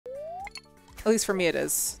At least for me it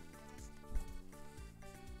is.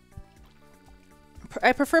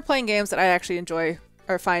 I prefer playing games that I actually enjoy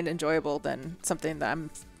or find enjoyable than something that I'm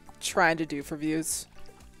trying to do for views.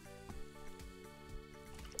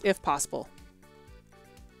 If possible.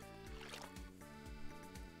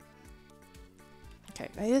 Okay,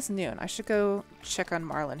 it is noon. I should go check on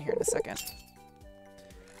Marlin here in a second.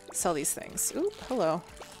 Sell these things. Ooh, hello.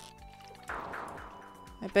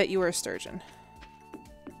 I bet you were a sturgeon.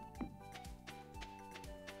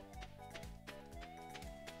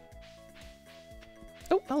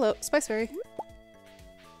 Oh, hello, Spiceberry. You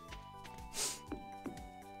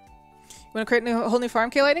want to create a whole new farm,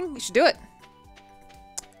 K-Lighting? You should do it.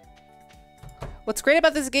 What's great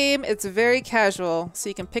about this game, it's very casual, so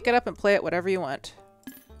you can pick it up and play it whatever you want.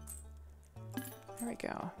 There we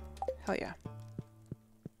go. Hell yeah.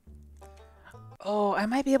 Oh, I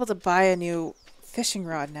might be able to buy a new fishing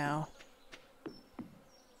rod now.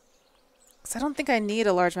 Because I don't think I need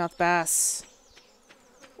a largemouth bass.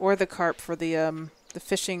 Or the carp for the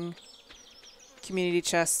fishing community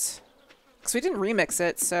chest. Because we didn't remix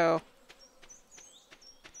it, so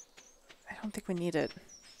I don't think we need it.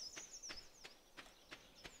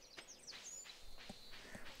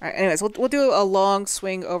 Alright, anyways, we'll do a long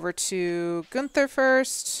swing over to Gunther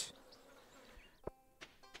first.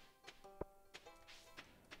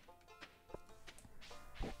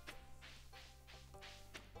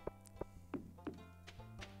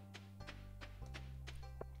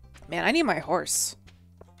 Man, I need my horse.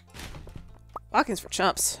 Walking's for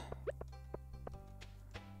chumps.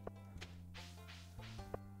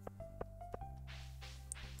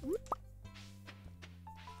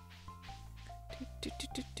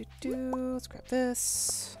 Let's grab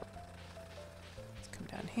this. Let's come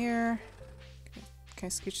down here. Can I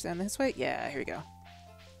scooch down this way? Yeah, here we go.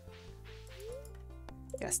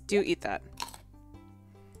 Yes, do eat that.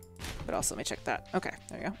 But also, let me check that. Okay,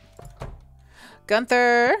 there we go.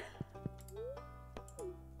 Gunther!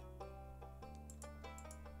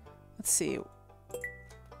 Let's see.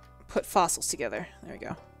 Put fossils together. There we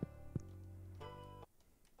go.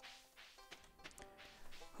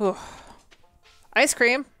 Whew. Ice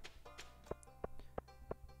cream!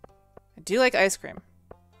 I do like ice cream.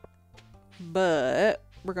 But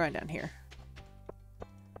we're going down here.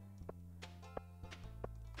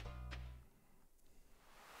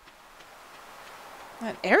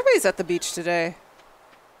 Man, everybody's at the beach today.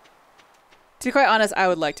 To be quite honest, I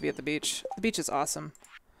would like to be at the beach. The beach is awesome.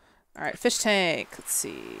 Alright, fish tank. Let's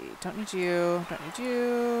see. Don't need you. Don't need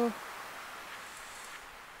you.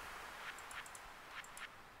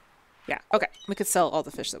 Yeah, okay. We could sell all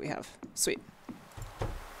the fish that we have. Sweet.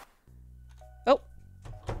 Oh.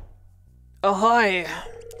 Ahoy!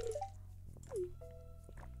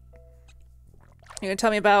 You gonna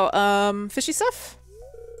tell me about, fishy stuff?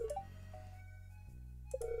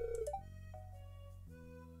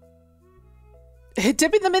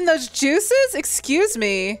 Dipping them in those juices? Excuse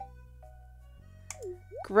me.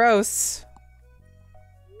 Gross.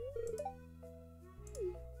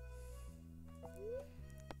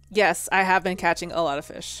 Yes, I have been catching a lot of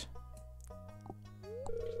fish.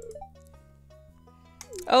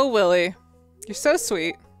 Oh, Willie. You're so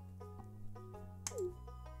sweet.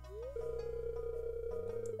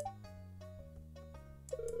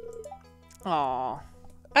 Aw.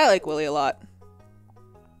 I like Willie a lot.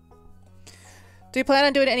 Do you plan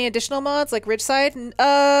on doing any additional mods like Ridgeside?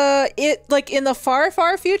 Like in the far,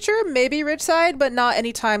 far future, maybe Ridgeside, but not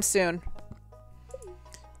anytime soon.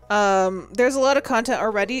 There's a lot of content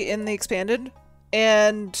already in the expanded,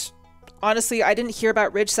 and honestly, I didn't hear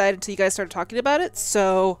about Ridgeside until you guys started talking about it,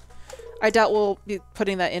 so I doubt we'll be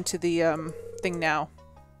putting that into the thing now.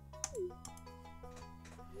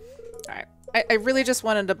 Alright. I really just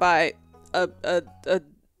wanted to buy a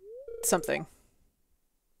something.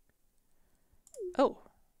 Oh.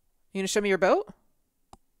 You gonna show me your boat?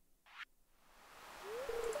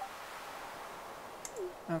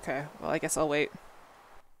 Okay, well I guess I'll wait.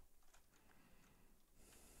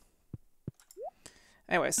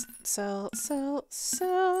 Anyways, so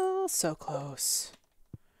close.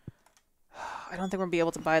 I don't think we'll be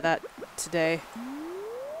able to buy that today.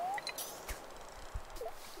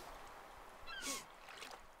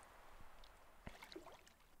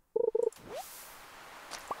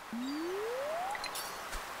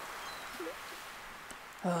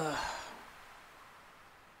 Yeah,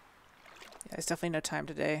 there's definitely no time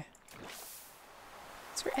today.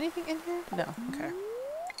 Is there anything in here? No. Okay.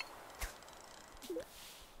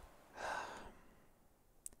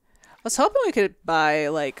 I was hoping we could buy,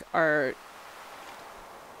 like, our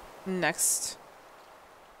next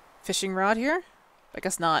fishing rod here. I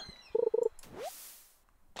guess not.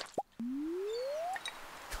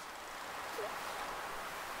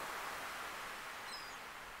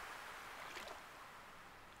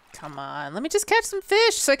 Come on, let me just catch some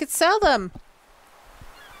fish so I could sell them.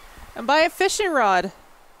 And buy a fishing rod.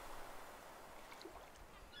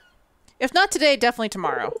 If not today, definitely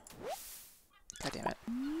tomorrow. God damn it.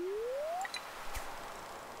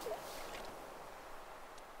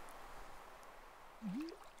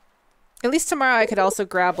 At least tomorrow I could also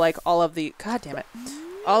grab like all of the, god damn it,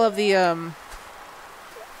 all of the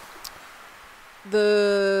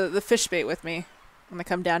fish bait with me when I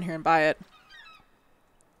come down here and buy it.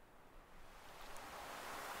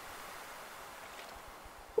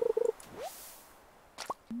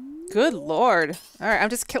 Good lord. Alright,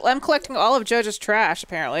 I'm collecting all of Joja's trash,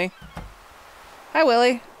 apparently. Hi,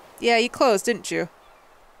 Willie. Yeah, you closed, didn't you?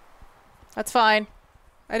 That's fine.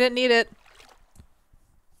 I didn't need it.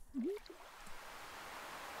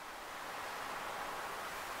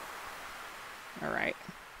 Alright.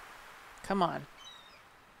 Come on.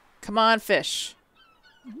 Come on, fish.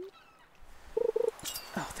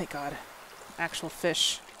 Oh, thank God. Actual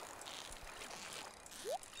fish.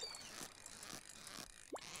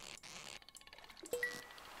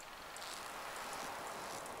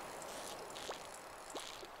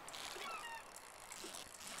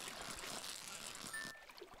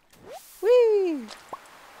 Whee!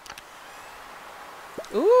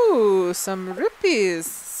 Ooh, some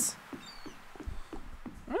rupees.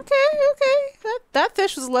 Okay. That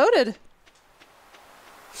fish was loaded.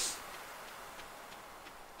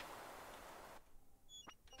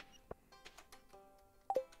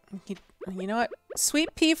 You know what?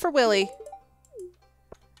 Sweet pea for Willie.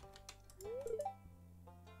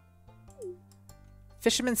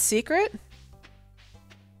 Fisherman's secret?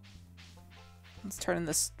 Let's turn in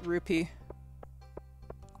this rupee.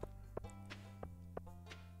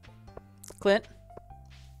 Clint?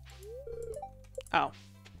 Oh.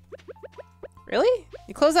 Really?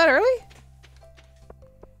 You closed that early?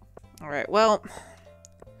 Alright, well,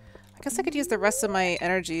 I guess I could use the rest of my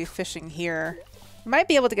energy fishing here. Might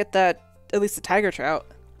be able to get that, at least the tiger trout.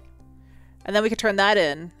 And then we could turn that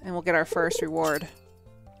in, and we'll get our first reward.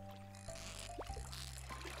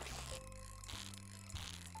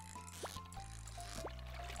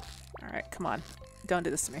 Alright, come on. Don't do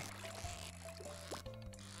this to me.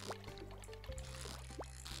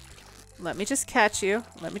 Let me just catch you.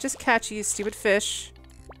 Let me just catch you, you stupid fish.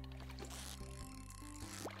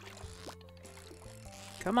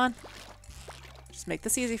 Come on. Just make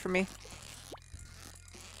this easy for me.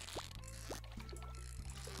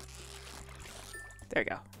 There you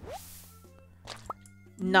go.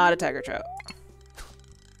 Not a tiger trout.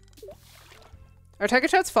 Are tiger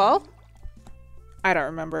trouts fall? I don't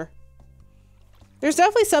remember. There's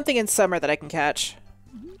definitely something in summer that I can catch.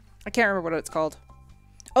 I can't remember what it's called.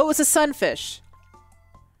 Oh, it's a sunfish.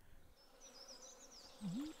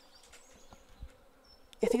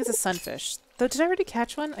 I think it's a sunfish. Though, did I already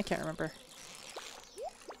catch one? I can't remember.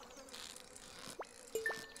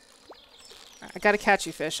 I gotta catch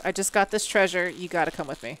you, fish. I just got this treasure. You gotta come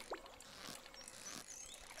with me.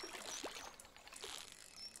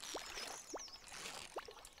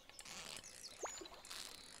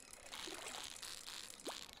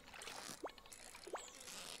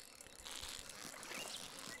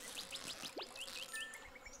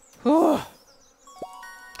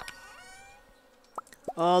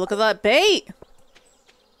 Oh, look at that bait!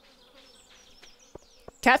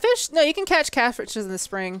 Catfish? No, you can catch catfishes in the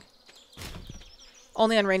spring.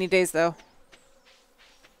 Only on rainy days, though.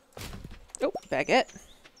 Oh, baguette.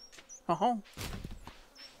 Oh.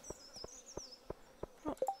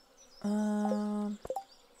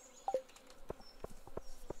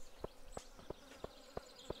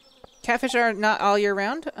 Catfish are not all year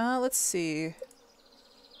round? Let's see.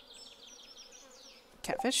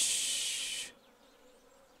 Catfish.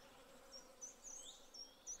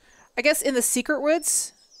 I guess in the secret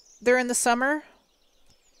woods, they're in the summer.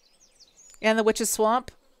 And the witch's swamp,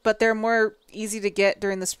 but they're more easy to get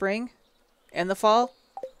during the spring and the fall.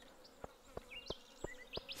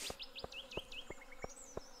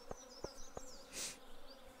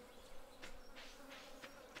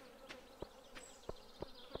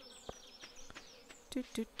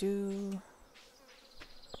 Let's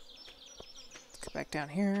go back down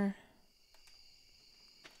here.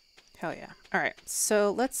 Hell yeah. Alright, so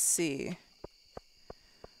let's see.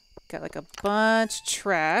 Got like a bunch of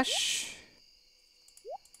trash.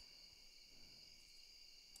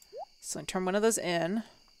 So I turn one of those in.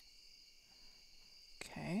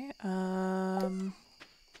 Okay.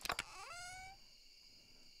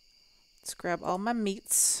 Let's grab all my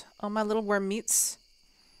meats, all my little worm meats,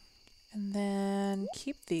 and then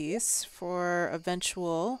keep these for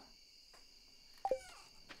eventual.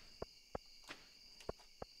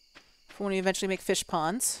 For when we eventually make fish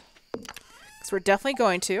ponds. Because we're definitely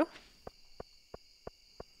going to.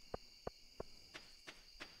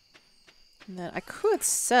 And then I could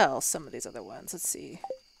sell some of these other ones. Let's see.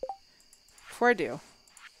 Before I do.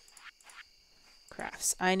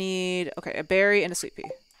 Crafts. I need, okay, a berry and a sweet pea.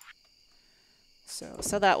 So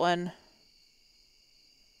sell that one.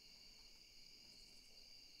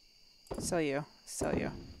 Sell you. Sell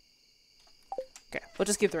you. Okay, we'll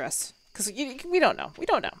just keep the rest. Because we don't know. We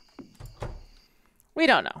don't know. We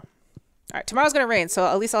don't know. Alright, tomorrow's going to rain, so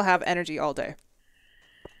at least I'll have energy all day.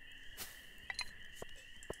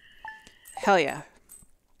 Hell yeah.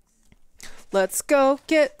 Let's go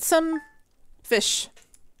get some fish.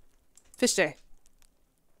 Fish day.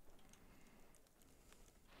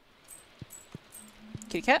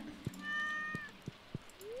 Kitty cat.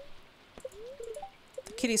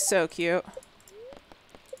 The kitty's so cute.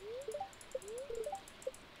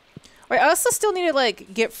 Wait, I also still need to,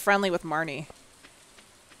 like, get friendly with Marnie.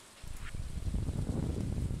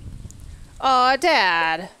 Aw,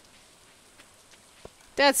 Dad.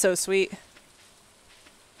 Dad's so sweet.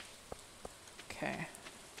 Okay.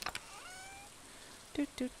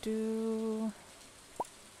 Do.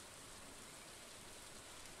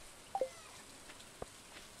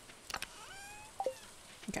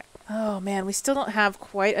 Okay. Oh, man, we still don't have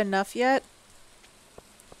quite enough yet.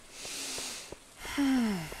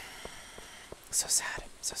 So sad.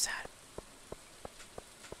 So sad.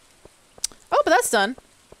 Oh, but that's done.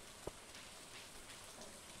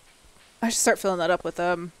 I should start filling that up with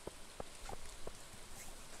hay.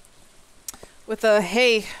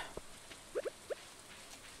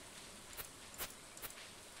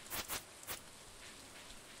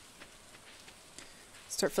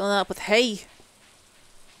 Start filling that up with hay.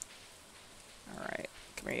 Alright,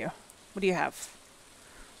 come here you. What do you have?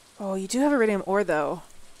 Oh, you do have iridium ore though.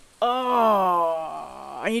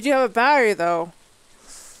 Oh, and you do have a battery though.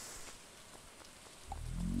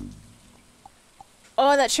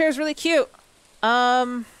 Oh, and that chair is really cute.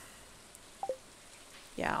 Yeah,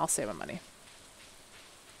 I'll save my money.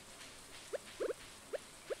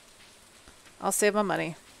 I'll save my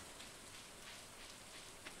money.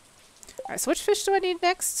 Alright, so which fish do I need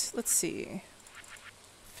next? Let's see.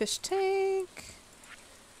 Fish tank.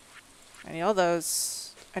 I need all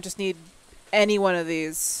those. I just need any one of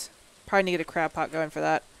these. Probably need a crab pot going for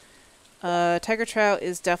that. Tiger trout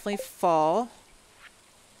is definitely fall.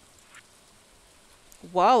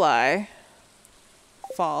 Walleye.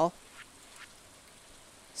 Fall.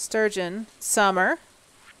 Sturgeon. Summer.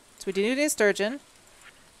 So we do need a sturgeon.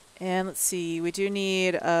 And let's see. We do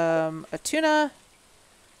need a tuna,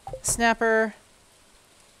 snapper,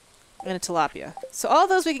 and a tilapia. So all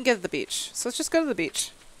those we can get at the beach. So let's just go to the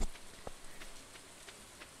beach.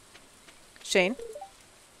 Shane.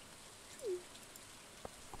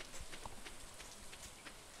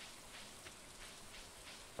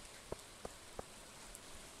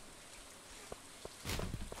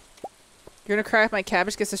 You're gonna cry if my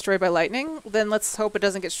cabbage gets destroyed by lightning? Then let's hope it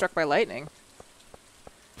doesn't get struck by lightning.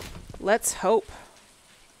 Let's hope.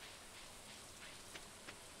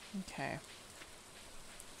 Okay.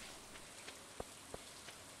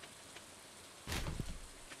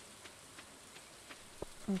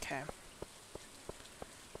 Okay.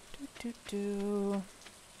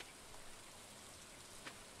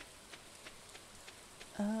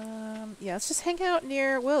 Yeah, let's just hang out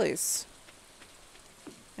near Willie's.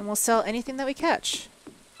 And we'll sell anything that we catch.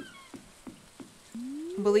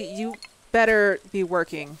 Willie, you better be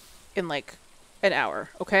working in like an hour,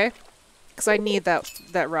 okay? Because I need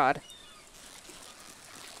that rod.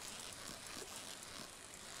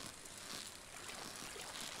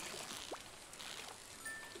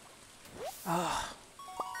 Oh.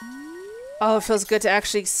 Oh, it feels good to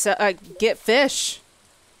actually get fish.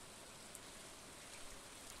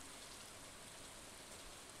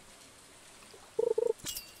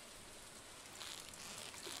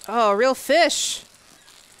 Oh, real fish.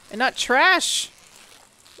 And not trash.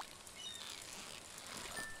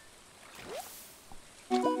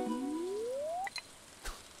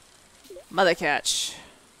 Mother catch.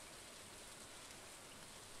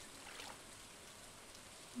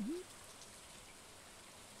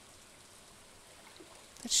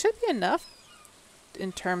 That should be enough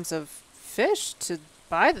in terms of fish to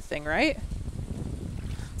buy the thing, right?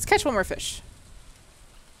 Let's catch one more fish.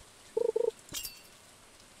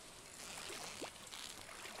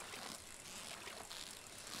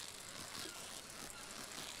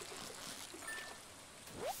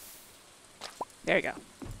 There you go.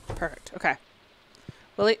 Perfect. Okay.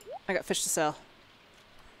 Willie, I got fish to sell.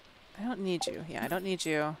 I don't need you. Yeah, I don't need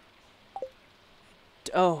you.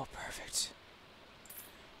 Oh, perfect.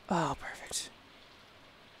 Oh, perfect.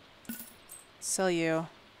 Sell you.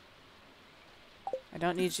 I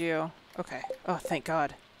don't need you. Okay. Oh, thank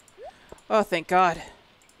God. Oh, thank God.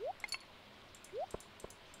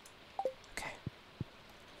 Okay.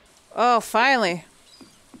 Oh, finally.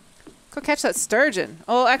 Go catch that sturgeon.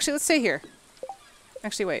 Oh, actually, let's stay here.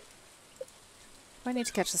 Actually, wait. What do I need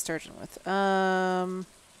to catch the sturgeon with?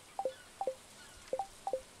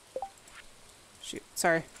 Shoot.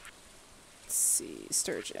 Sorry. Let's see.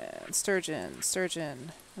 Sturgeon. Sturgeon.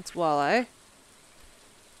 Sturgeon. That's walleye.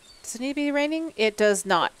 Does it need to be raining? It does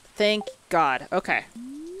not. Thank God. Okay.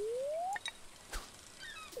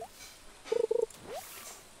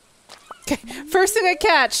 Okay. First thing I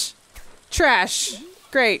catch. Trash.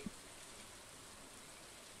 Great.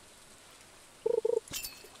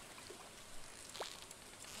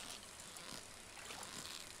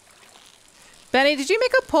 Benny, did you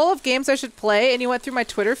make a poll of games I should play and you went through my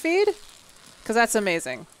Twitter feed? Because that's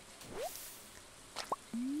amazing.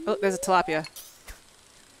 Oh, there's a tilapia.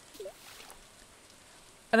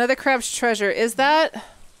 Another Crab's Treasure. Is that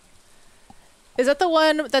the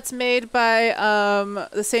one that's made by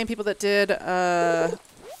the same people that did that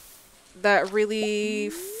really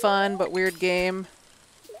fun but weird game?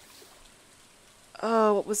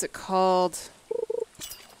 Oh, what was it called?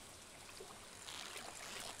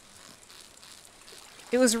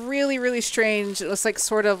 It was really, really strange. It was like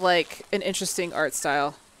sort of like an interesting art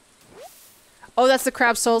style. Oh, that's the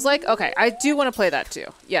Crab Souls-like? Okay, I do want to play that too.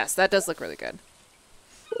 Yes, that does look really good.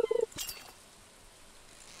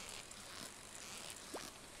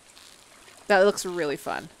 That looks really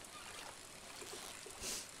fun.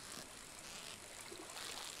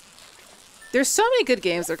 There's so many good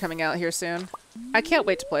games that are coming out here soon. I can't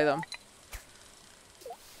wait to play them.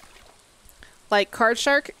 Like Card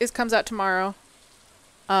Shark comes out tomorrow.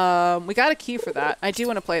 We got a key for that. I do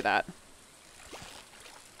want to play that.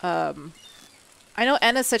 I know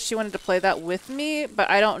Anna said she wanted to play that with me, but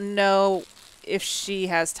I don't know if she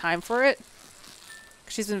has time for it.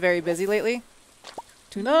 She's been very busy lately.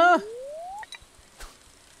 Tuna!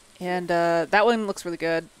 And that one looks really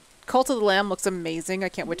good. Cult of the Lamb looks amazing. I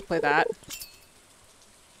can't wait to play that.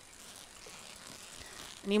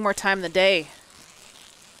 I need more time in the day.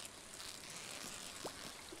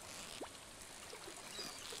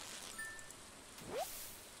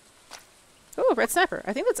 Oh, red snapper.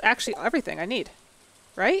 I think that's actually everything I need.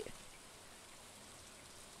 Right?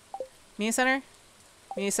 Mini center?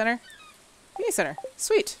 Mini center? Mini center.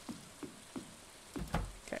 Sweet.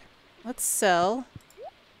 Okay. Let's sell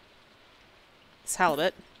this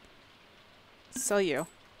halibut. Sell you.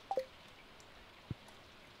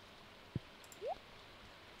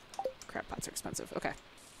 Crab pots are expensive. Okay.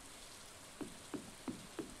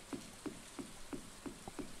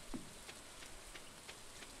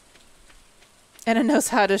 Anna knows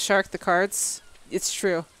how to shark the cards. It's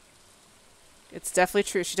true. It's definitely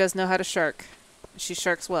true. She does know how to shark. She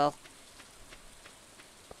sharks well.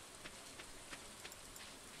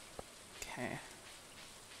 Okay.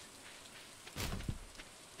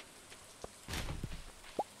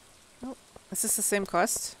 Oh, is this the same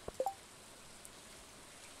quest?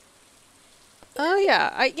 Oh yeah.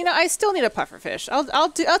 I still need a pufferfish.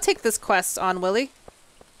 I'll take this quest on, Willie.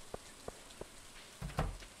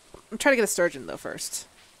 I'm trying to get a sturgeon, though, first.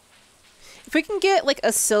 If we can get, like,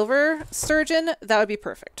 a silver sturgeon, that would be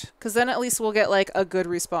perfect. Because then at least we'll get, like, a good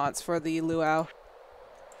response for the luau.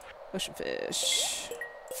 Ocean fish.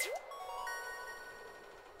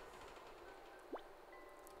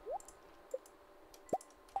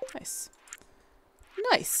 Nice.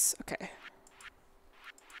 Nice. Okay.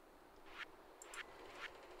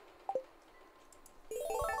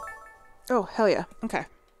 Oh, hell yeah. Okay.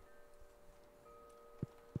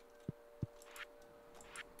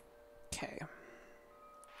 Okay.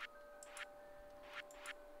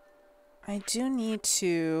 I do need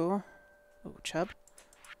to... Oh, chub.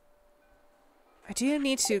 I do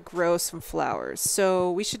need to grow some flowers.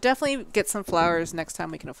 So we should definitely get some flowers next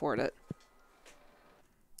time we can afford it.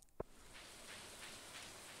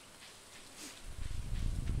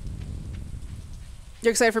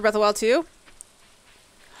 You're excited for Breath of the Wild 2?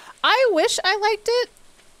 I wish I liked it.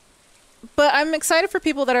 But I'm excited for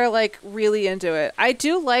people that are, like, really into it. I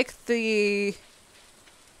do like the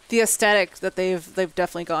aesthetic that they've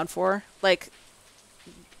definitely gone for. Like,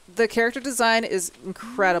 the character design is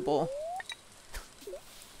incredible.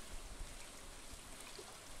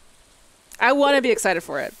 I want to be excited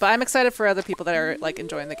for it, but I'm excited for other people that are, like,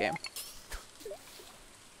 enjoying the game.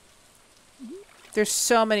 There's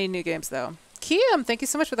so many new games, though. Kiam, thank you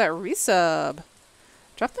so much for that resub.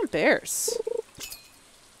 Drop them bears.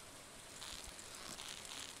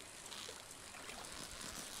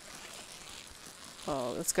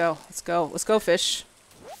 Oh, let's go. Let's go. Let's go, fish.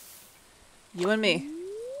 You and me.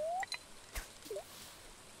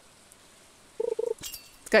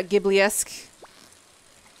 It's got Ghibli-esque.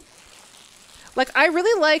 Like, I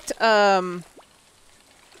really liked the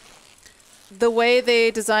way they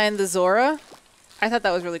designed the Zora. I thought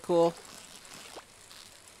that was really cool.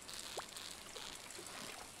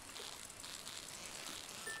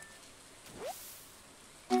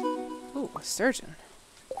 Ooh, a sturgeon.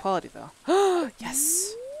 Quality, though.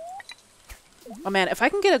 Yes! Oh, man, if I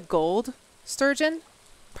can get a gold sturgeon,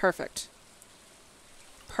 perfect.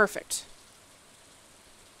 Perfect.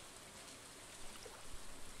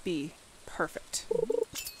 Be perfect.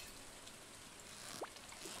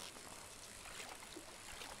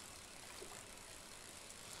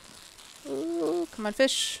 Ooh, come on,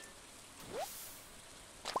 fish.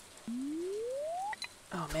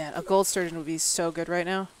 Oh, man, a gold sturgeon would be so good right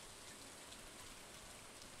now.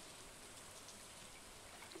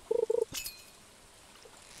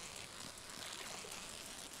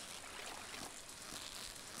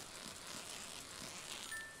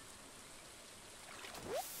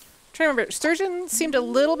 Trying to remember, sturgeon seemed a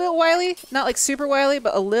little bit wily. Not like super wily,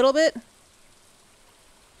 but a little bit.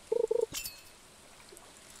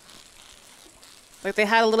 Like they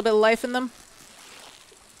had a little bit of life in them.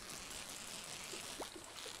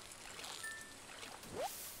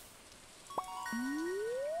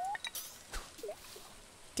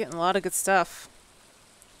 Getting a lot of good stuff.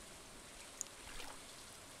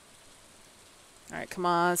 Alright, come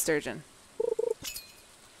on, sturgeon.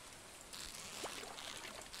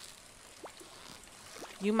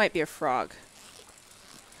 You might be a frog.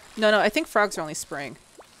 No, I think frogs are only spring.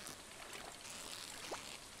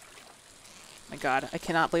 My god, I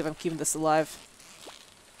cannot believe I'm keeping this alive.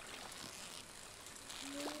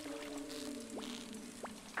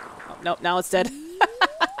 Oh, nope, now it's dead.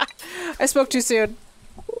 I spoke too soon.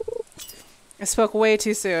 I spoke way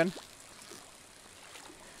too soon.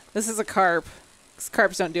 This is a carp. 'Cause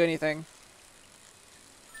carps don't do anything.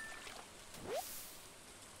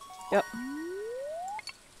 Yep.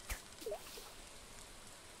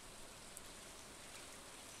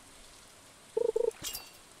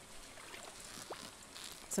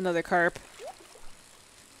 It's another carp.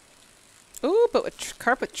 Ooh, but with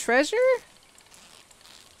carp with treasure?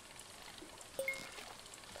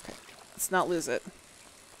 Okay, let's not lose it.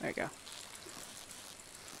 There you go.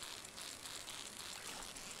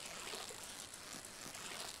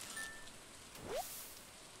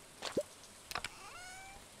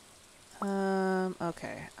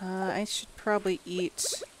 Okay. I should probably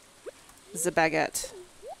eat the baguette.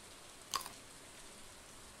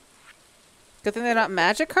 Good thing they're not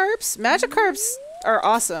Magikarps. Magikarps are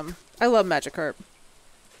awesome. I love Magikarp.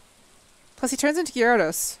 Plus, he turns into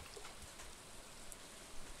Gyarados,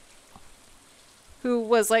 who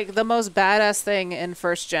was like the most badass thing in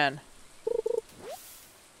first gen.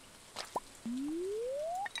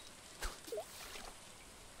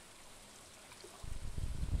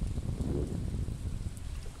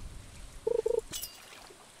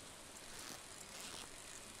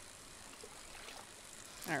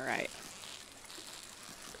 All right.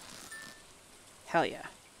 Hell yeah.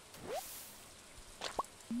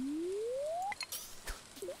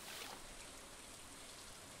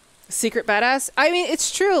 Secret badass? I mean,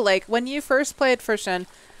 it's true. Like, when you first played first gen,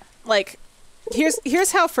 like,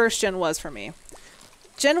 here's how first gen was for me.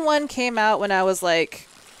 Gen 1 came out when I was, like,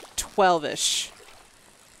 12-ish.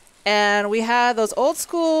 And we had those old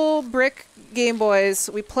school brick Game Boys.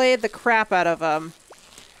 We played the crap out of them.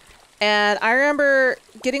 And I remember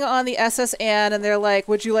getting on the SS Anne, and they're like,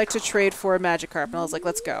 would you like to trade for a Magikarp? And I was like,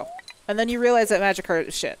 let's go. And then you realize that Magikarp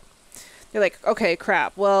is shit. You're like, okay,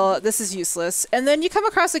 crap. Well, this is useless. And then you come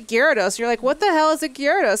across a Gyarados, and you're like, what the hell is a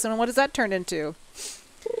Gyarados? And what does that turn into?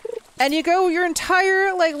 And you go your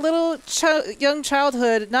entire, like, little young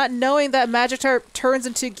childhood not knowing that Magikarp turns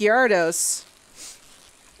into Gyarados.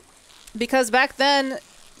 Because back then,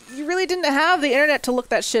 you really didn't have the internet to look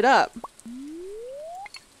that shit up.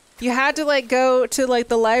 You had to, like, go to, like,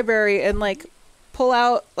 the library and, like, pull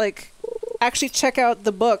out, like, actually check out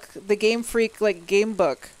the book, the Game Freak, like, game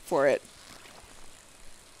book for it.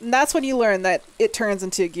 And that's when you learn that it turns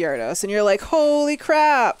into a Gyarados. And you're like, holy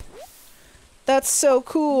crap! That's so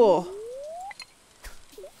cool!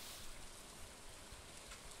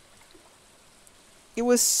 It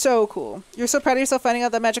was so cool. You're so proud of yourself finding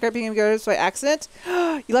out that Magikarp became Gyarados by accident?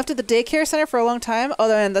 You left at the daycare center for a long time? Oh,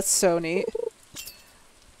 man, that's so neat.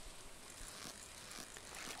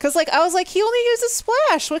 Because, like, I was like, he only uses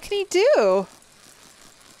Splash. What can he do?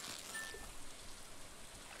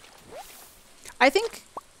 I think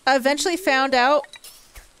I eventually found out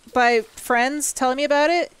friends telling me about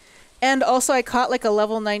it. And also I caught like a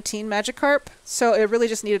level 19 Magikarp. So it really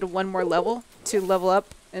just needed one more level to level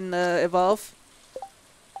up and evolve.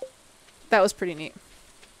 That was pretty neat.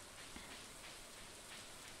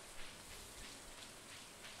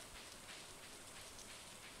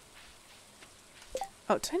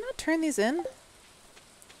 Oh, did I not turn these in?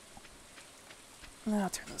 No, I'll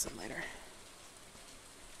turn those in later.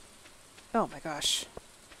 Oh my gosh.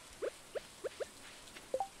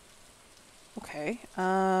 Okay,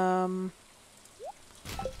 let's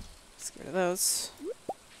get rid of those.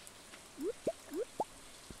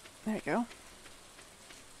 There you go.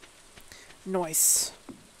 Nice.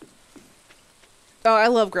 Oh, I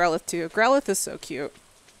love Growlithe too. Growlithe is so cute.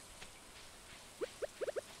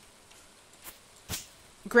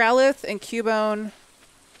 Growlithe and Cubone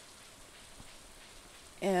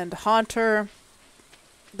and Haunter.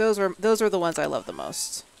 Those are the ones I love the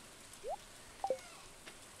most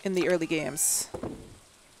in the early games. Okay,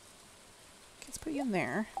 let's put you in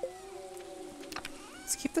there.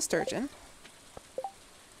 Let's keep the Sturgeon.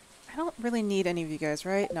 I don't really need any of you guys,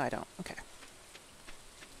 right? No, I don't. Okay.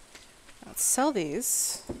 Let's sell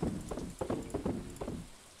these.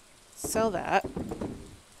 Sell that.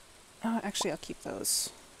 Oh, actually, I'll keep those.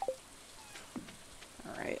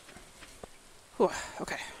 All right. Whew,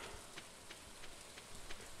 okay. I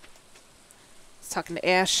was talking to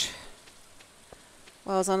Ash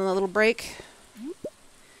while I was on a little break.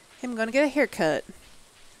 Him gonna get a haircut.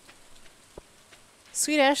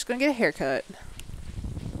 Sweet Ash is gonna get a haircut.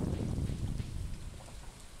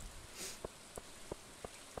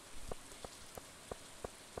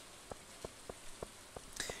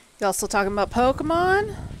 Y'all still talking about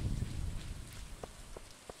Pokemon?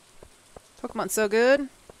 Pokemon's so good.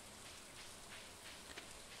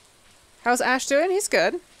 How's Ash doing? He's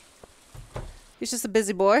good. He's just a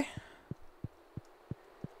busy boy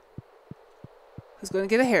who's going to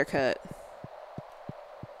get a haircut.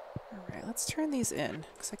 Alright, let's turn these in,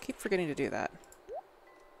 because I keep forgetting to do that.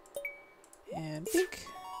 And bink.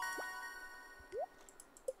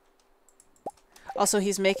 Also,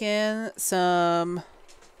 he's making some...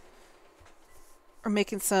 We're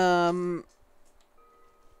making some...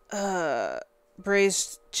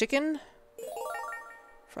 braised chicken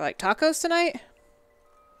for like tacos tonight.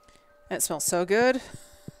 And it smells so good.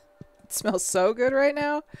 It smells so good right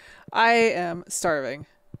now. I am starving.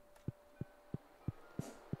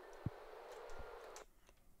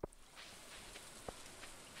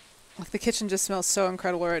 Like, the kitchen just smells so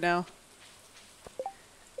incredible right now.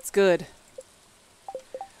 It's good.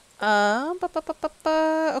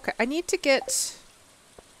 Okay, I need to get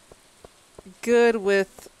good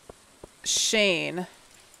with Shane.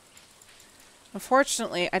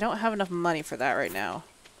 Unfortunately, I don't have enough money for that right now.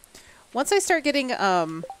 Once I start getting,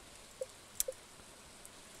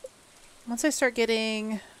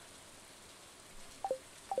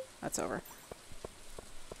 that's over.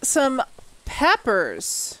 Some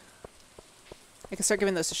peppers. I can start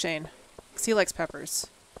giving those to Shane, because he likes peppers.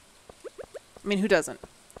 I mean, who doesn't?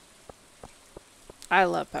 I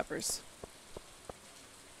love peppers.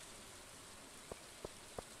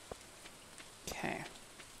 Okay.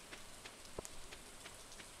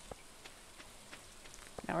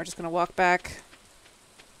 Now we're just gonna walk back.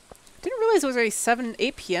 Didn't realize it was already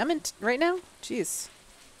 8 p.m. right now? Jeez.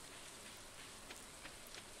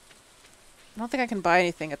 I don't think I can buy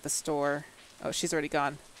anything at the store. Oh, she's already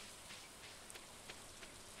gone.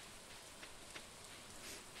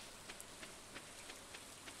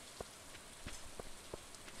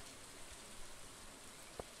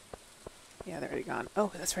 Yeah, they're already gone.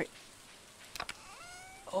 Oh, that's right.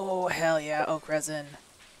 Oh, hell yeah. Oak resin.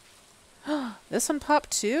 This one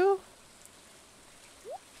popped too?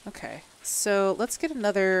 Okay. So let's get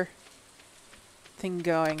another thing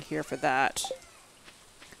going here for that.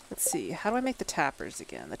 Let's see. How do I make the tappers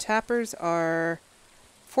again? The tappers are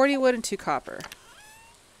 40 wood and 2 copper.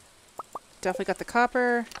 Definitely got the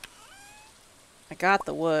copper. I got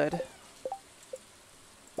the wood.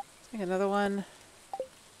 Let's make another one.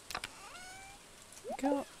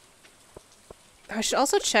 Go. I should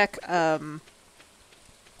also check in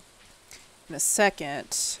a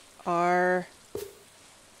second our...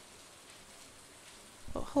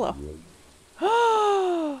 Oh, hello.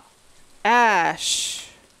 Ash.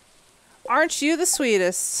 Aren't you the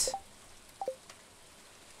sweetest?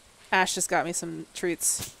 Ash just got me some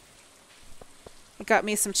treats. He got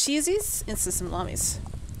me some cheesies and some lummies.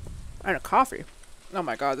 And a coffee. Oh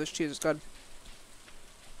my god, this cheese is good.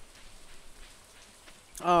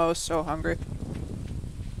 Oh, so hungry.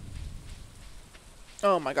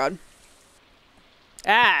 Oh my god.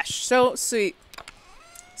 Ash, so sweet.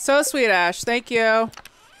 So sweet, Ash. Thank you.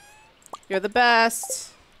 You're the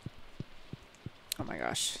best. Oh my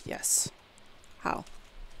gosh. Yes. How?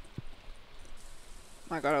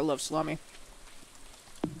 My god, I love salami.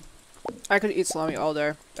 I could eat salami all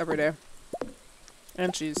day, every day.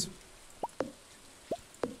 And cheese.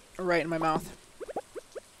 Right in my mouth.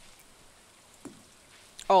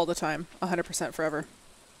 All the time. 100% forever.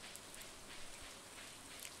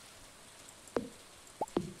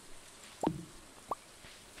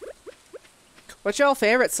 What's y'all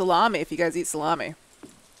favorite salami if you guys eat salami?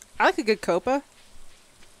 I like a good copa.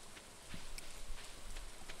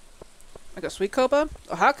 Like a sweet copa.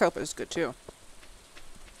 A hot copa is good too.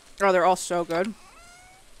 Oh, they're all so good.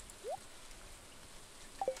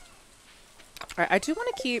 Alright, I do want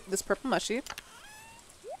to keep this purple mushy.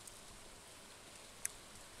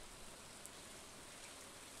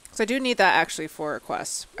 Because I do need that actually for a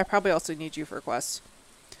quest. I probably also need you for a quest.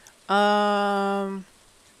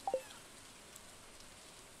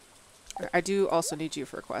 I do also need you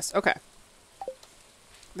for a quest. Okay.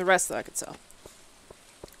 The rest that I could sell.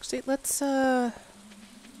 Actually, let's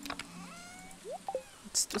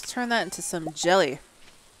turn that into some jelly.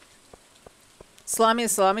 Salami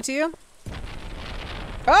is salami to you?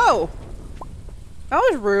 Oh! That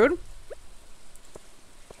was rude.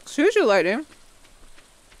 Excuse you, Lightning.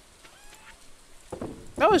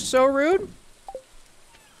 That was so rude.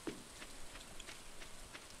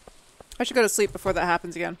 I should go to sleep before that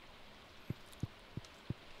happens again.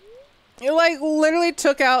 You, like, literally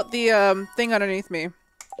took out the, thing underneath me.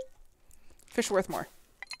 Fish worth more.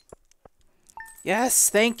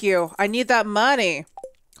 Yes, thank you. I need that money.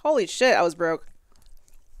 Holy shit, I was broke.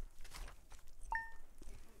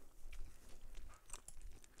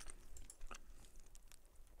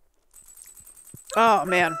 Oh,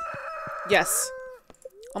 man. Yes.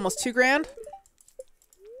 Almost 2 grand.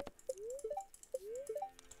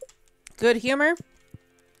 Good humor.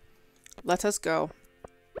 Let us go.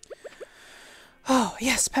 Oh,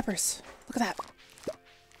 yes, peppers. Look at that.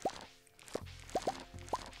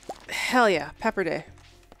 Hell yeah, pepper day.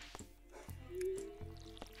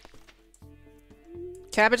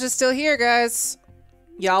 Cabbage is still here, guys.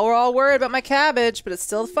 Y'all were all worried about my cabbage, but it's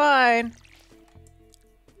still fine.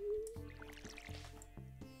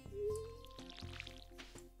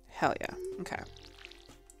 Hell yeah. Okay.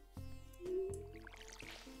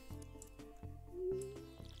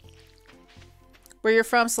 Where you're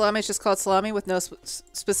from, salami is just called salami with no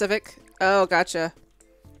specific. Oh, gotcha.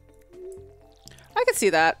 I could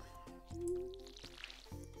see that.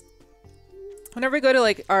 Whenever we go to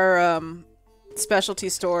like our specialty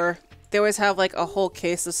store, they always have like a whole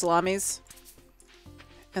case of salamis.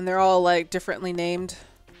 And they're all like differently named.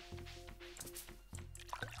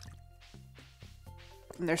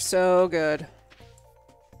 And they're so good.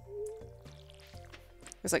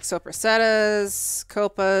 There's like soprasettas,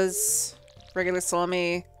 copas, regular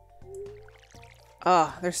salami.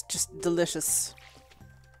 Oh, they're just delicious.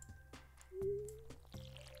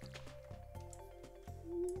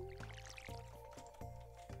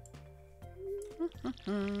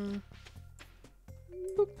 Boop.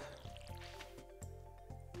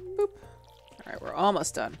 Boop. Alright, we're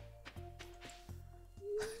almost done.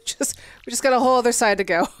 We just got a whole other side to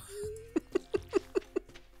go.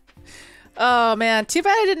 Oh man, too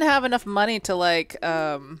bad I didn't have enough money to like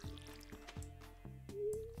to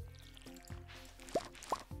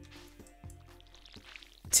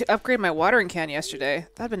upgrade my watering can yesterday.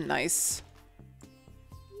 That'd been nice.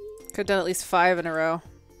 Could have done at least 5 in a row.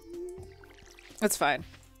 That's fine.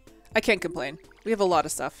 I can't complain. We have a lot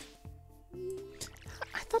of stuff.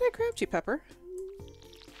 I thought I grabbed you, Pepper.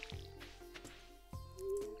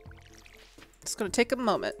 It's gonna take a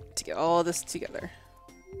moment to get all this together.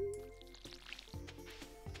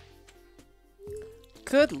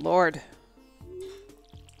 Good lord.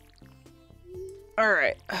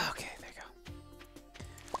 Alright. Okay, there you go.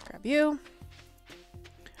 Grab you.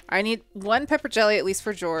 I need 1 pepper jelly at least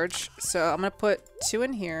for George, so I'm gonna put 2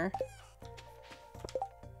 in here.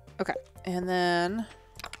 Okay, and then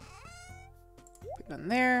put one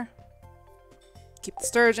there. Keep the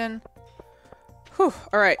sturgeon. Whew,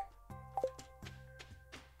 alright.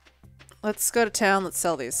 Let's go to town, let's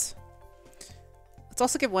sell these. Let's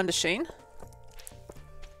also give 1 to Shane.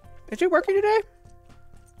 Is you working today?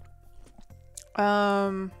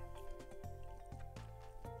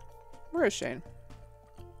 Where is Shane?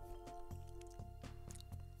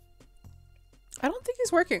 I don't think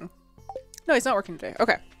he's working. No, he's not working today.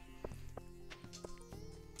 Okay.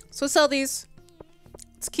 So let's sell these.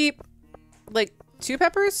 Let's keep like 2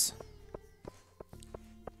 peppers.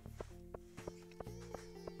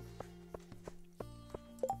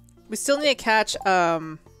 We still need to catch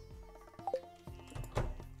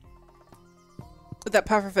with that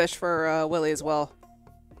pufferfish for Willy as well.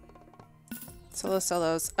 So let's sell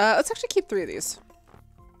those. Let's actually keep 3 of these.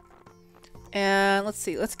 And let's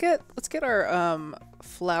see. Let's get our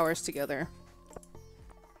flowers together.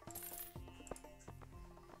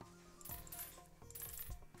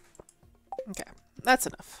 Okay, that's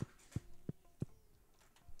enough.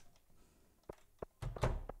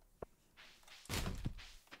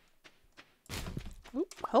 Ooh,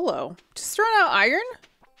 hello. Just throwing out iron?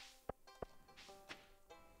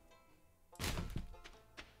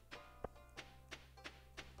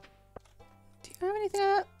 Do you have anything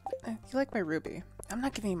that? You like my ruby? I'm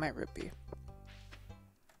not giving you my ruby.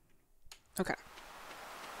 Okay.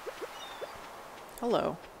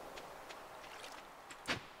 Hello.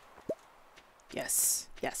 Yes.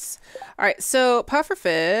 Yes. All right. So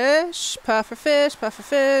pufferfish, pufferfish,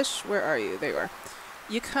 pufferfish. Where are you? There you are.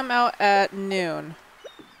 You come out at noon.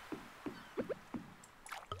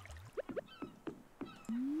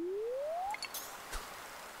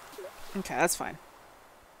 Okay, that's fine.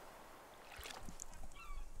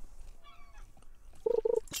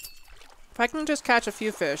 If I can just catch a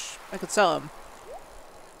few fish, I could sell them.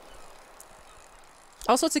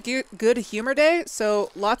 Also, it's a good humor day,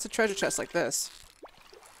 so lots of treasure chests like this.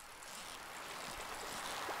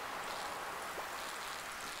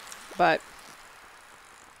 But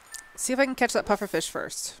see if I can catch that pufferfish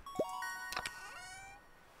first.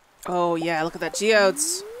 Oh yeah, look at that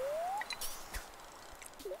geodes.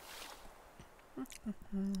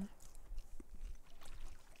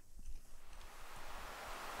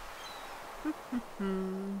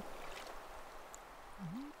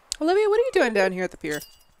 Olivia, what are you doing down here at the pier?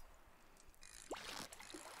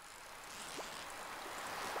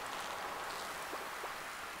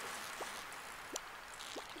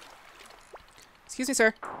 Excuse me,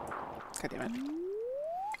 sir. God damn it.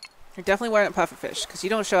 You're definitely wearing a pufferfish, because you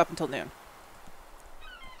don't show up until noon.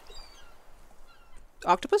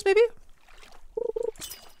 Octopus, maybe?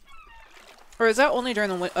 Or is that only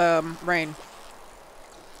during the rain?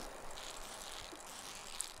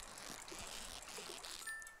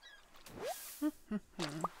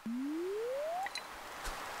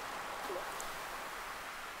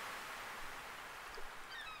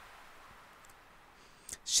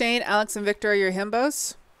 Shane, Alex, and Victor are your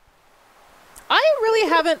himbos? I really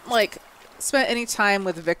haven't, like, spent any time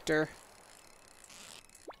with Victor.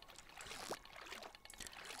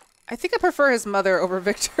 I think I prefer his mother over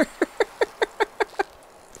Victor.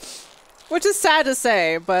 Which is sad to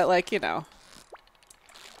say, but, like, you know.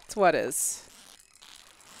 It's what is.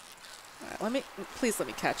 Alright, please let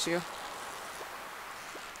me catch you.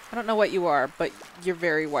 I don't know what you are, but you're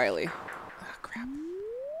very wily. Oh, crap.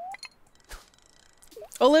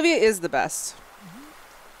 Olivia is the best.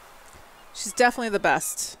 She's definitely the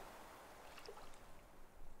best.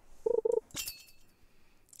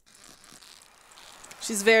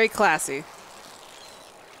 She's very classy.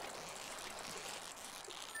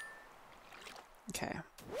 Okay.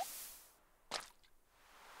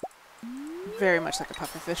 Very much like a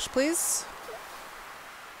pufferfish, please.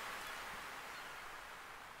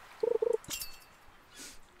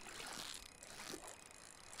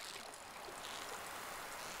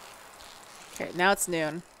 Okay, now it's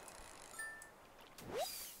noon.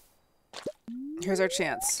 Here's our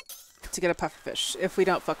chance to get a pufferfish, if we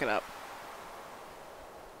don't fuck it up.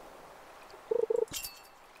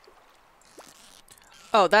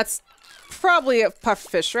 Oh, that's probably a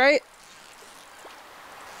pufferfish, right?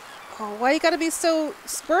 Oh, why you gotta be so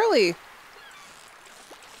squirrely?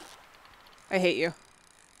 I hate you.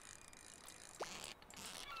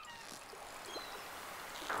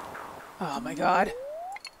 Oh my god.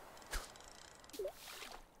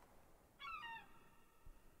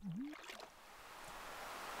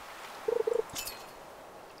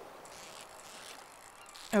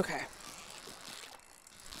 Okay.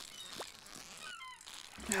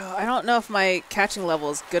 Oh, I don't know if my catching level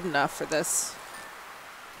is good enough for this.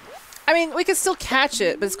 I mean, we can still catch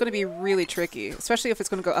it, but it's going to be really tricky, especially if it's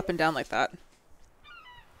going to go up and down like that.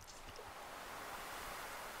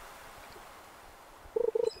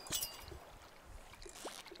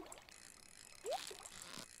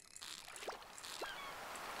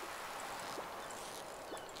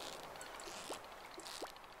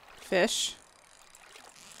 Fish.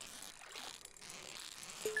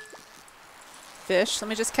 Fish, let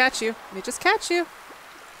me just catch you. Let me just catch you.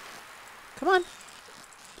 Come on.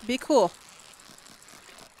 Be cool.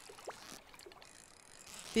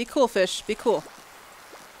 Be cool, fish. Be cool.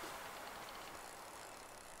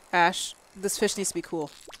 Ash, this fish needs to be cool.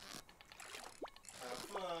 Have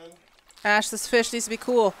fun. Ash, this fish needs to be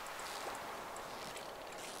cool.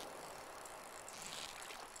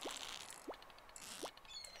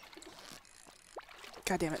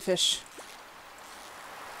 God damn it, fish.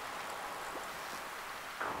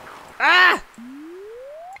 Ah!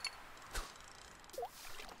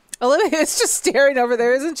 Olivia is just staring over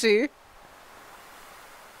there, isn't she?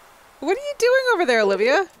 What are you doing over there,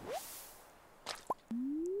 Olivia?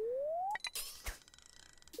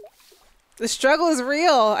 The struggle is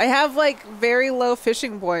real. I have, like, very low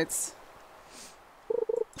fishing points.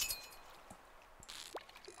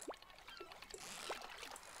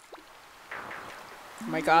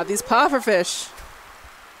 Oh my god, these pufferfish.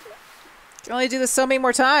 Can only do this so many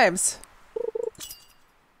more times.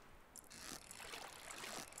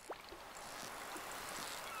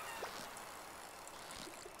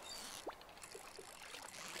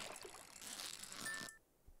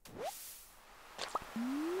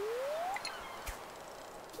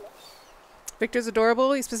 Victor's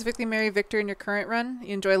adorable. You specifically marry Victor in your current run.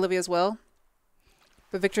 You enjoy Olivia as well.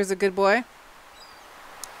 But Victor's a good boy.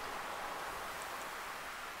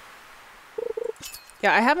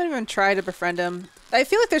 Yeah, I haven't even tried to befriend him. I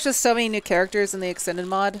feel like there's just so many new characters in the extended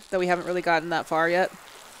mod that we haven't really gotten that far yet.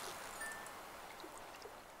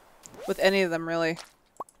 With any of them, really.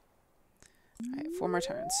 Alright, 4 more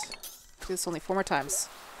turns. Do this only 4 more times.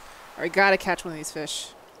 Alright, gotta catch one of these fish.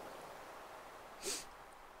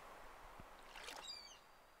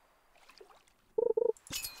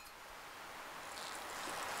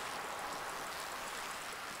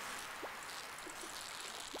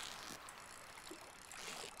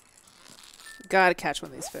 Gotta catch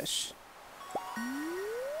one of these fish.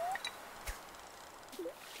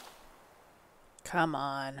 Come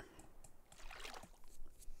on.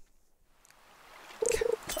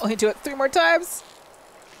 Only do it 3 more times.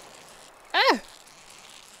 Ah!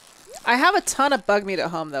 I have a ton of bug meat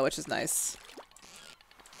at home, though, which is nice.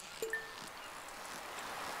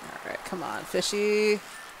 Alright, come on, fishy.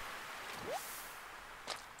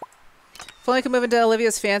 If only I could move into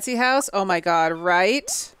Olivia's fancy house. Oh my god,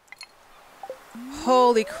 right?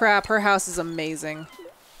 Holy crap, her house is amazing.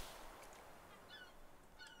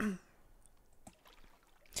 I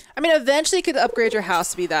mean, eventually you could upgrade your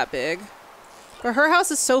house to be that big. But her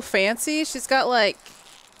house is so fancy. She's got, like,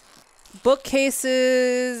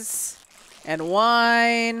 bookcases and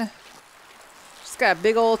wine. She's got a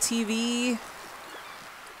big old TV.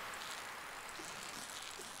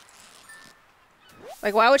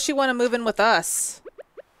 Like, why would she want to move in with us?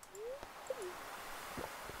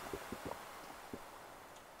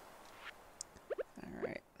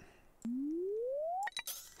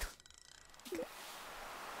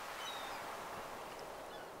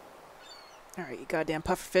 Alright, you goddamn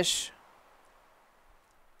pufferfish.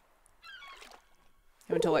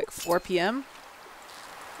 Have until like 4 p.m.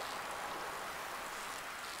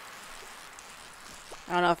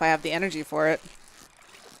 I don't know if I have the energy for it.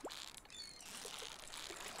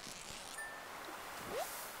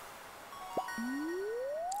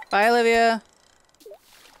 Bye, Olivia.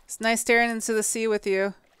 It's nice staring into the sea with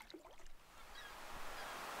you.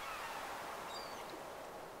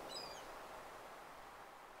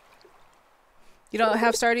 You don't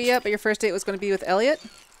have Stardew yet, but your first date was going to be with Elliot?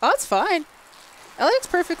 Oh, that's fine. Elliot's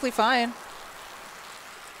perfectly fine.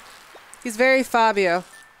 He's very Fabio.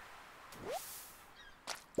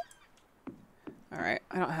 Alright,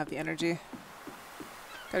 I don't have the energy.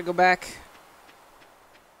 Gotta go back.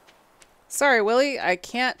 Sorry, Willie. I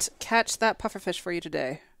can't catch that pufferfish for you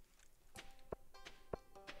today.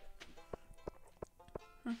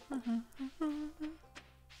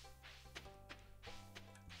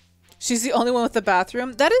 She's the only one with the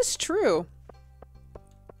bathroom. That is true.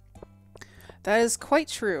 That is quite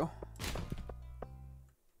true.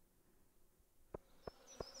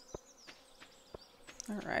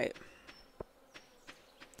 All right.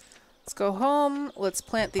 Let's go home. Let's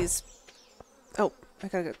plant these. Oh, I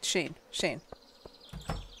gotta go. Shane. Shane.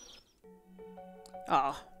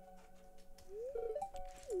 Aw.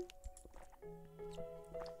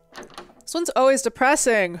 This one's always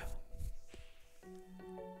depressing.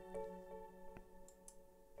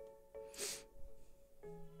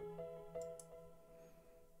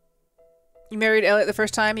 You married Elliot the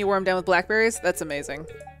first time, you wore him down with blackberries? That's amazing.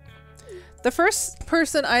 The first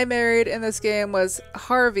person I married in this game was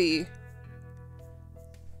Harvey.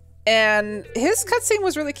 And his cutscene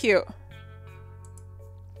was really cute.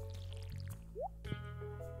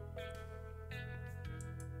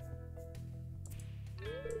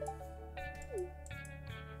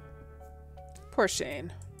 Poor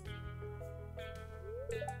Shane.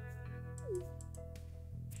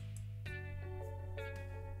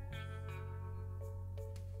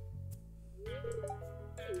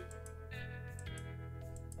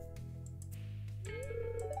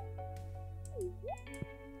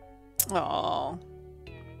 Oh.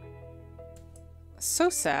 So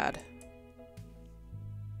sad.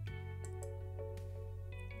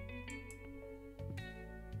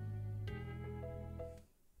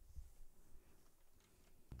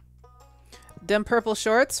 Dim purple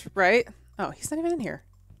shorts, right? Oh, he's not even in here.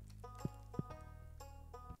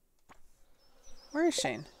 Where is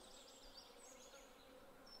Shane?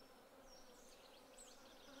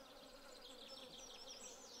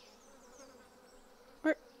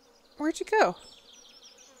 Where'd you go?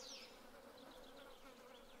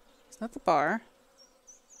 He's not at the bar.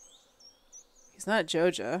 He's not at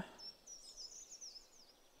Joja.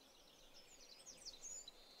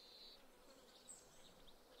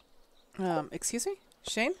 Excuse me?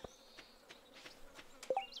 Shane?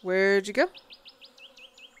 Where'd you go?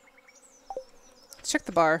 Let's check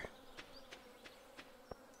the bar.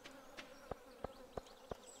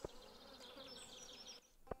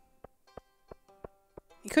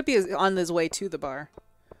 He could be on his way to the bar.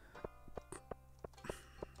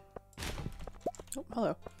 Oh,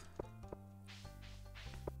 hello.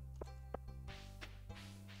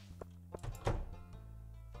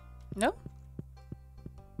 No?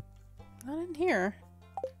 Not in here.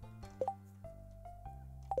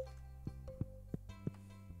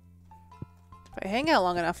 If I hang out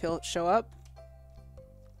long enough, he'll show up.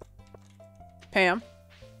 Pam.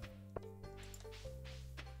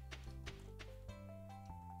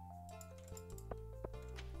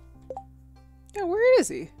 Yeah, where is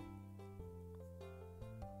he?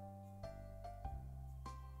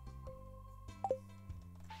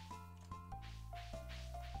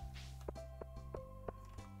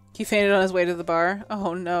 He fainted on his way to the bar.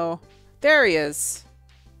 Oh no. There he is.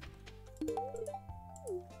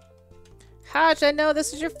 How'd I know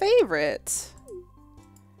this was your favorite?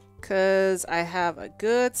 Because I have a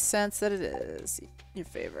good sense that it is your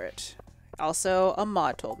favorite. Also, a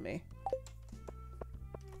mod told me.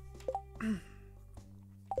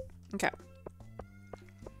 Okay.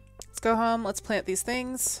 Let's go home. Let's plant these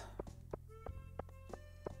things.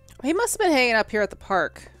 He must have been hanging up here at the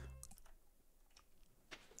park.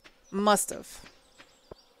 Must have.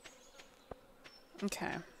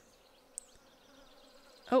 Okay.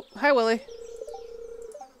 Oh, hi, Willie.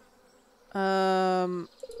 Oh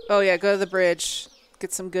yeah, go to the bridge.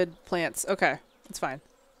 Get some good plants. Okay, that's fine.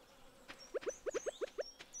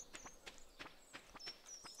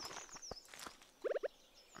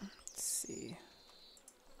 Let's see.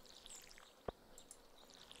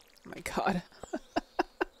 Oh my god.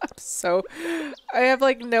 I have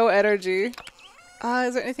like no energy.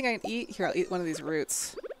 Is there anything I can eat? Here, I'll eat one of these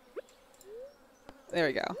roots. There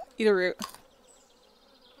we go. Eat a root.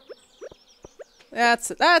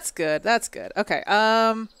 That's good. That's good. Okay.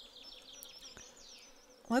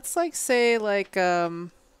 Let's like say like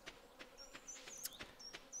let's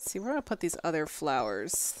see, where do I put these other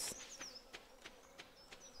flowers?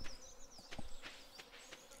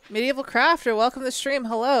 Medieval Crafter, welcome to the stream.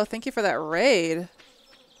 Hello. Thank you for that raid. All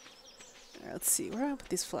right, let's see, where do I put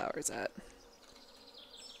these flowers at?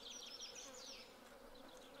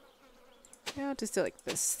 Yeah, I'll just do like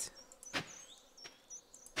this.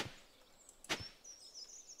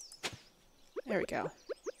 There we go.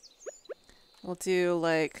 We'll do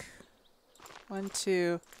like 1,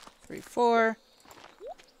 2, 3, 4.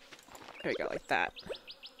 There we go, like that.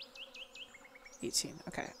 18.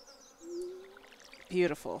 Okay.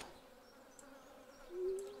 Beautiful.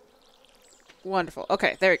 Wonderful.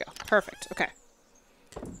 Okay, there we go. Perfect. Okay.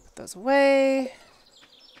 Put those away.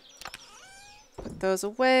 Put those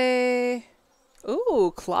away.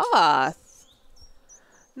 Ooh, cloth.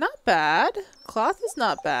 Not bad. Cloth is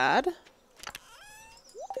not bad.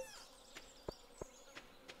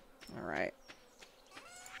 Alright.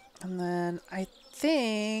 And then I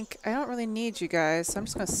think I don't really need you guys, so I'm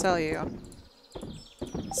just going to sell you.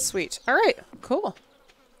 Sweet. Alright, cool.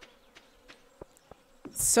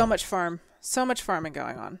 So much farm. So much farming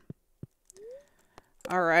going on.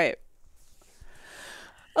 Alright.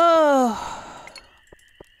 Oh.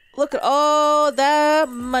 Look at all that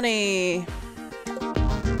money.